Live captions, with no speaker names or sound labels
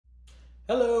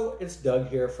Hello, it's Doug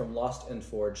here from Lost and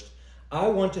Forged. I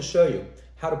want to show you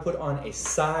how to put on a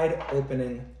side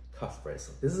opening cuff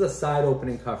bracelet. This is a side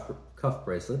opening cuff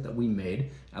bracelet that we made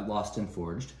at Lost and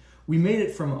Forged. We made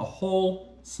it from a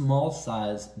whole small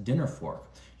size dinner fork.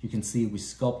 You can see we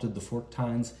sculpted the fork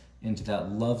tines into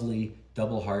that lovely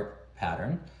double heart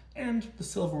pattern, and the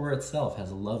silverware itself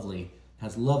has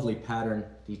lovely pattern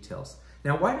details.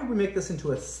 Now, why did we make this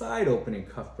into a side opening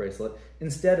cuff bracelet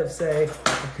instead of, say,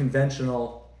 a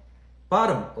conventional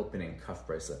bottom opening cuff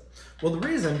bracelet? Well, the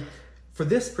reason for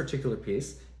this particular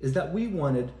piece is that we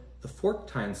wanted the fork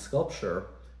tine sculpture,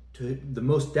 the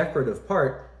most decorative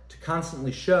part, to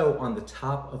constantly show on the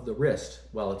top of the wrist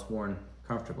while it's worn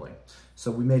comfortably. So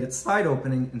we made it side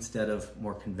opening instead of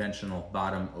more conventional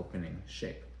bottom opening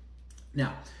shape.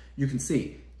 Now, you can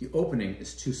see the opening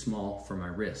is too small for my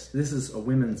wrist. This is a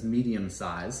women's medium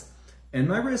size, and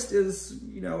my wrist is,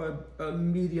 a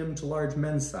medium to large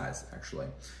men's size, actually.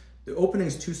 The opening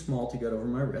is too small to get over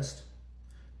my wrist,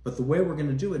 but the way we're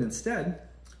gonna do it instead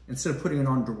of putting it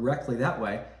on directly that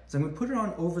way, is I'm gonna put it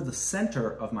on over the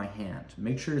center of my hand.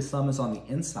 Make sure your thumb is on the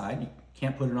inside. You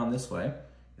can't put it on this way.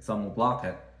 Your thumb will block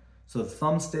it. So the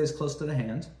thumb stays close to the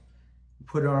hand. You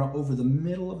put it on over the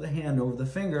middle of the hand, over the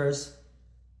fingers,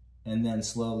 and then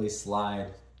slowly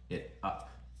slide it up.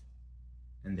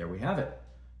 And there we have it.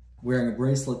 Wearing a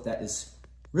bracelet that is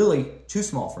really too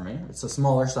small for me. It's a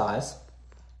smaller size.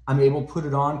 I'm able to put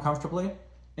it on comfortably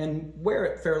and wear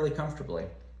it fairly comfortably,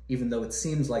 even though it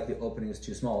seems like the opening is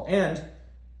too small. And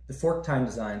the fork tine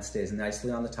design stays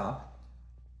nicely on the top.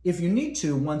 If you need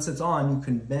to, once it's on, you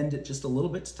can bend it just a little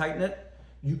bit to tighten it.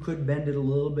 You could bend it a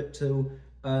little bit to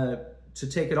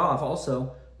take it off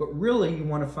also. But really, you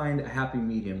want to find a happy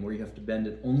medium where you have to bend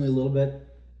it only a little bit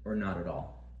or not at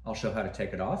all. I'll show how to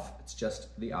take it off. It's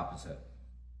just the opposite.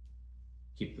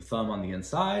 Keep the thumb on the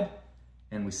inside,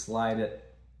 and we slide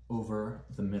it over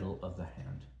the middle of the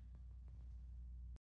hand.